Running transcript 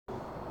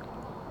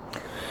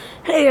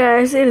Hey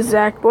guys, it is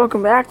Zach.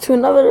 Welcome back to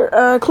another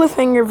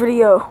cliffhanger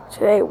video.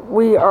 Today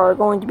we are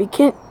going to be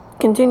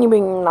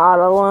continuing Not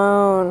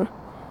Alone.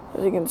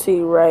 As you can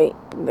see right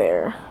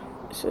there.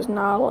 This is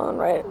Not Alone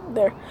right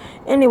there.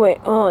 Anyway,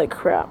 holy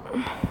crap.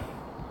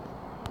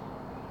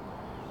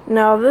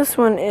 Now this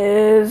one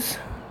is...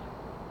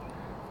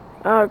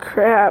 Oh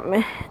crap,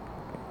 man.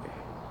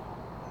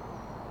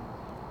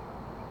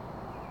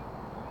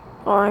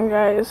 Hold on,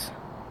 guys.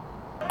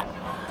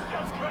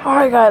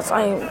 Alright guys,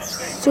 I am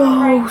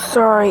so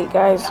sorry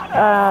guys.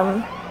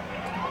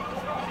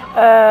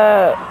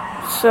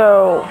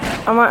 So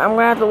I'm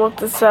gonna have to look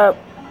this up.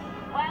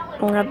 I'm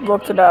gonna have to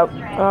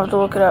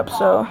look it up,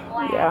 so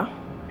yeah.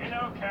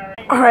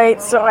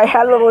 Alright, so I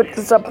had to look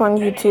this up on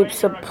YouTube,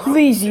 so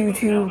please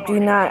YouTube do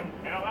not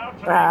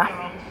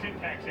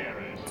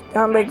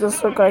don't make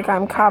this look like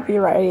I'm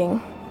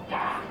copywriting.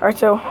 Alright,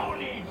 so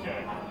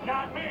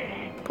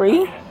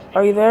Bree,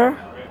 are you there?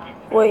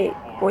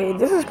 Wait,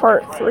 this is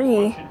part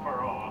 3.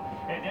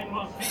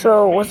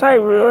 So, was I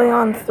really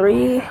on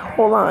 3?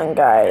 Hold on,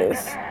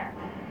 guys.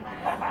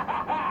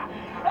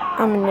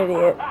 I'm an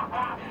idiot.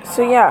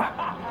 So, yeah.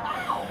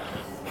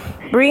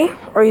 Bree,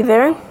 are you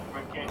there?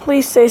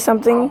 Please say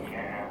something.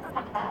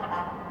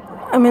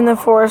 I'm in the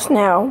forest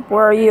now.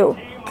 Where are you?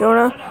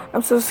 Jonah,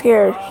 I'm so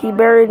scared. He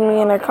buried me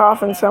in a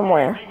coffin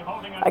somewhere.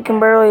 I can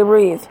barely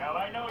breathe.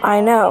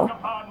 I know.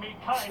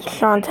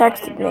 Sean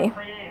texted me.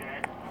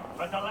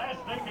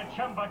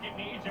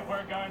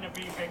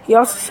 He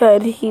also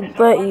said he'd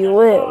let you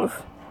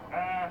live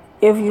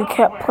if you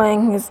kept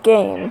playing his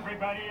game.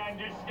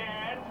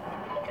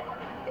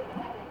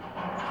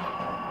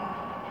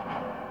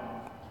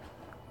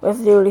 Let's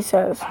do what he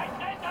says.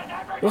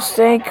 Just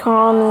stay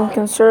calm and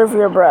conserve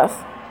your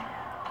breath.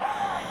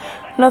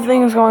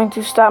 Nothing is going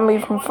to stop me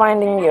from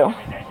finding you.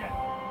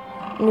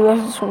 New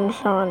message from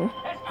Sean.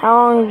 How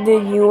long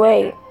did you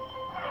wait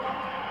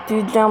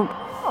to jump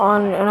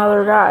on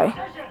another guy?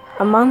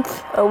 A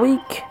month? A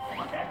week?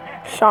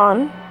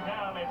 Sean?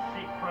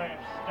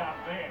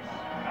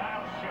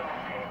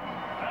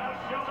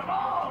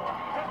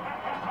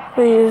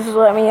 Please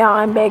let me out,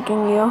 I'm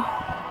begging you.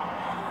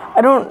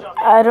 I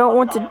don't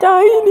want to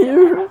die in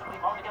here.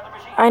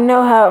 I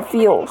know how it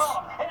feels.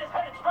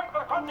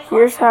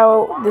 Here's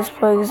how this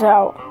plays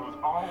out.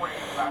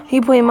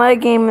 You play my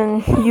game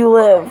and you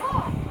live.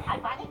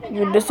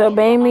 You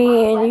disobey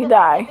me and you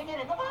die.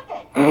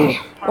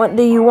 What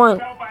do you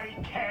want?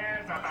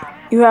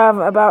 You have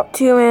about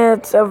 2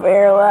 minutes of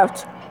air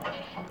left.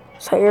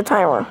 Set your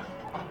timer.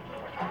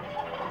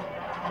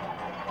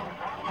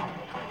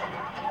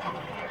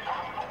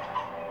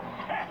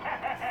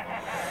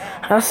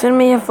 Now send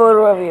me a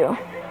photo of you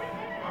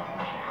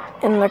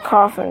in the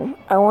coffin.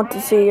 I want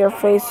to see your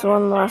face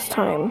one last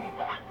time.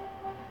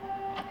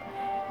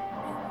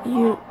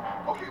 You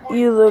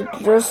look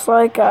just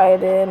like I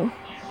did.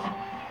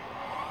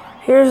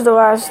 Here's the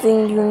last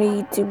thing you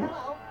need to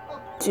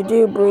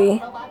do,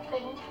 Bree.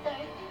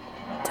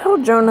 Tell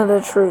Jonah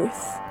the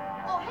truth.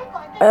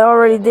 I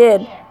already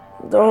did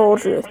the whole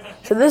truth.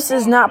 So this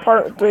is not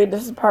part 3,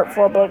 this is part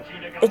 4, but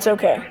it's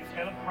okay.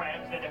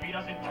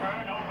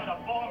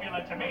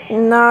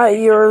 Not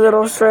your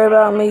little story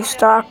about me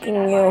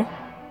stalking you.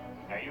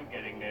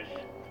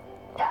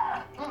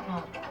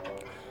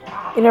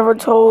 You never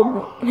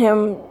told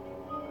him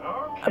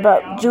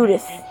about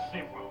Judith.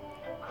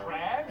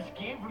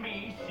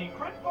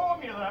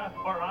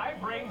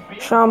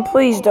 Sean,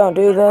 please don't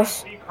do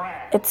this.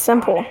 It's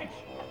simple.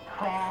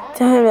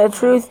 Tell him the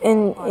truth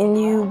and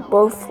you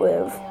both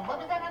live.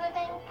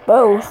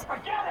 Both?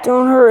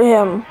 Don't hurt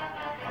him.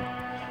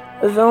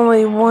 There's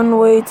only one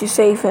way to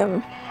save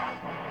him.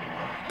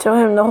 Tell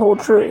him the whole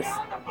truth.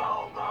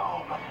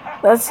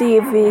 Let's see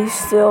if he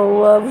still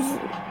loves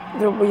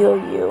the real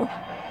you.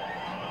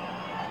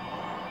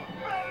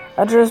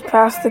 I just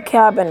passed the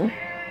cabin.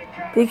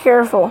 Be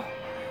careful.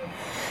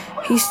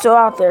 He's still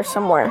out there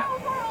somewhere.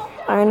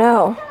 I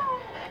know.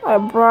 I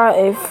brought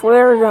a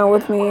flare gun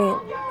with me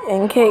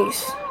in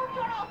case.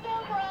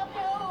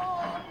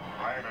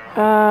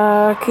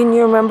 Can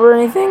you remember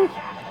anything?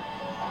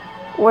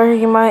 Where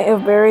he might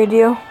have buried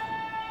you?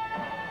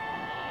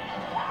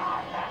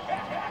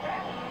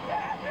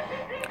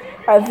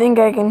 I think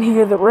I can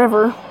hear the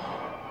river.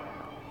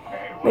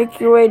 Make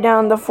your way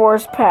down the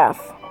forest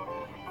path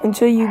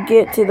until you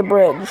get to the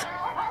bridge.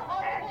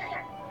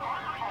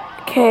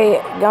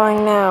 Okay,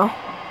 going now.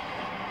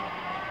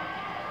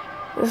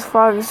 This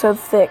fog is so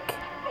thick.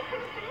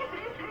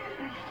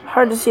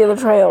 Hard to see the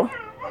trail.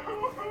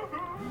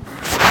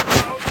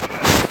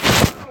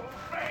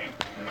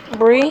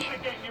 Bree?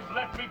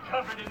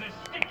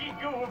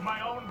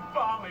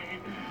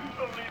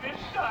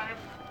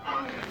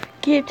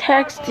 Keep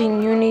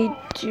texting, you need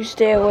to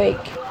stay awake.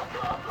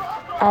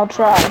 I'll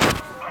try.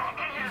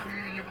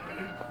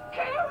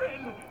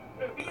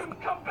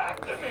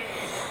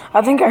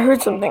 I think I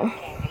heard something.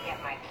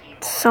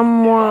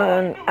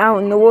 Someone out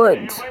in the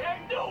woods.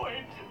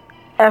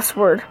 S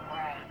word.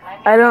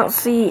 I don't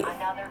see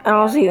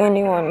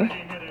anyone.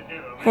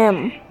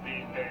 Him.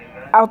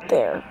 Out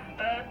there.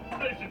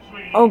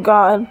 Oh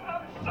God.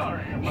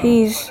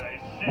 He's...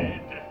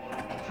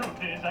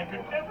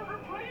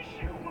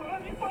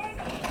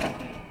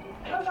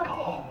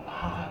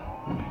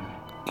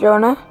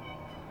 Jonah?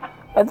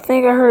 I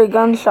think I heard a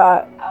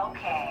gunshot.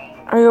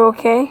 Are you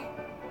okay?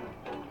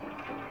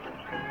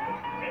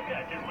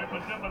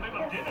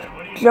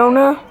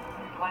 Jonah?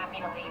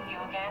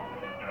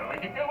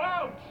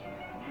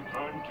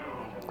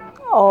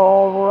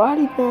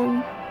 Alrighty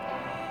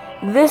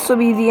then. This will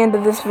be the end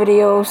of this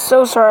video.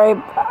 So sorry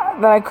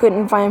that I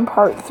couldn't find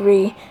part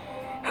 3.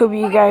 Hope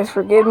you guys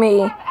forgive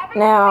me.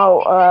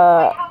 Now,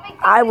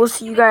 I will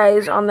see you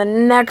guys on the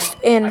next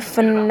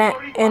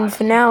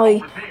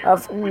finale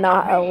of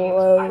Not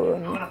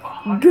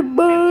Alone.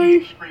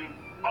 Goodbye.